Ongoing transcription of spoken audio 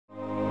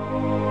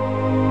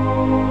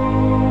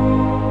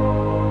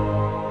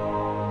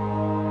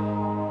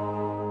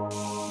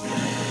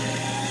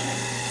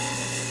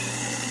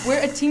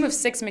team of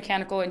 6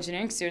 mechanical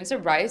engineering students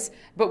at Rice,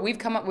 but we've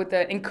come up with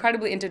an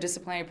incredibly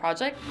interdisciplinary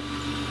project,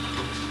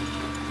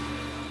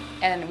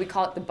 and we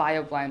call it the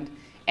BioBlend.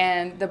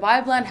 And the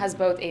BioBlend has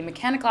both a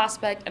mechanical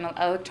aspect and an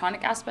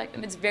electronic aspect,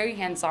 and it's very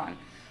hands-on.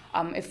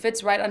 It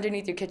fits right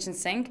underneath your kitchen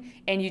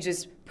sink, and you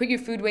just put your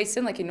food waste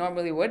in like you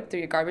normally would through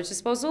your garbage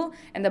disposal,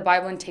 and the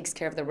BioBlend takes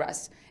care of the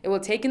rest. It will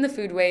take in the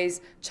food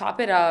waste,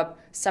 chop it up,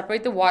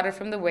 separate the water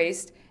from the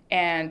waste,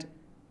 and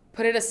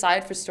put it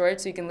aside for storage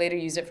so you can later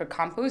use it for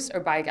compost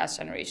or biogas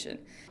generation.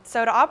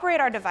 So to operate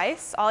our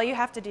device, all you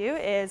have to do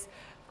is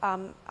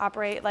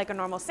operate like a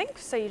normal sink.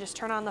 So you just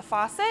turn on the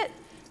faucet,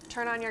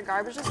 turn on your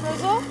garbage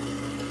disposal,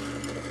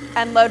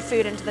 and load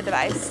food into the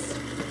device.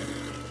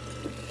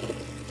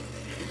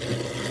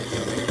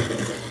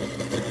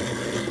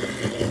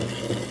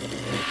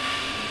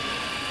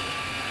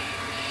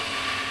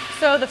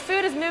 So the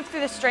food is moved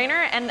through the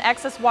strainer and the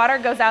excess water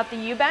goes out the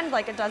U-bend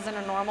like it does in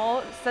a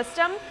normal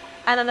system.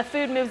 And then the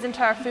food moves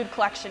into our food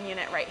collection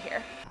unit right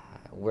here.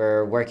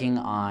 We're working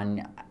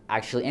on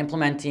actually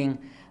implementing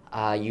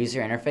a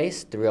user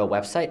interface through a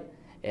website.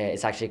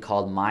 It's actually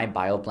called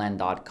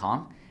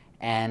mybioblend.com.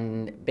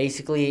 And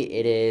basically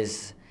it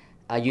is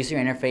a user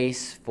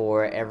interface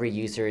for every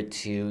user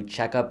to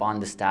check up on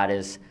the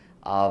status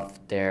of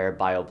their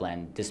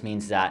BioBlend. This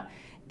means that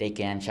they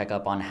can check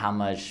up on how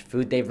much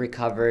food they've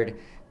recovered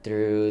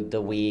through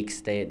the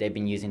weeks they've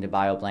been using the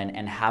BioBlend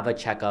and have a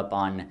checkup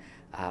on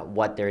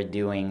what they're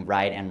doing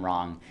right and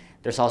wrong.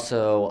 There's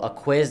also a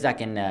quiz that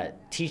can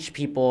teach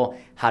people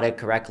how to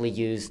correctly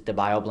use the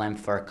BioBlend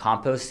for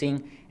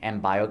composting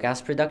and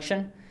biogas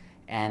production.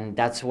 And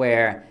that's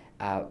where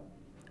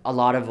a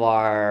lot of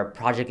our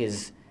project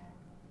is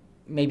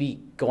maybe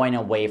going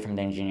away from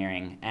the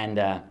engineering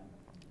and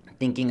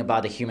thinking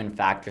about the human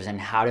factors and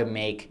how to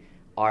make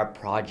our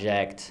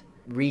project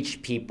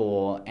reach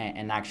people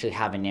and actually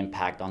have an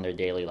impact on their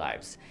daily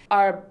lives.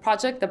 Our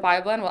project, the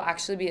BioBlend, will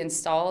actually be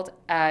installed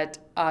at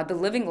the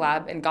Living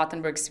Lab in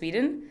Gothenburg,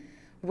 Sweden,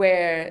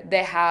 where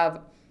they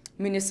have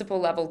municipal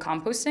level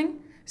composting.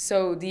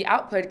 So the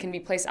output can be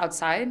placed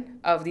outside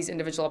of these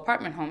individual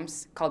apartment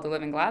homes called the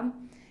Living Lab,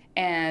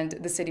 and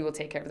the city will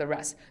take care of the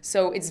rest.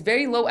 So it's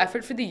very low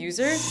effort for the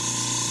user.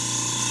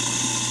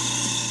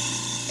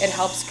 It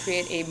helps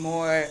create a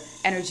more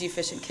energy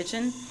efficient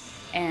kitchen,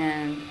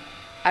 and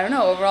I don't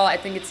know, overall I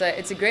think it's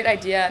a great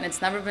idea, and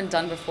it's never been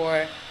done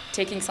before,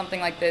 taking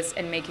something like this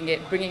and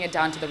bringing it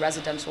down to the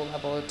residential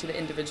level, to the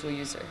individual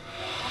user.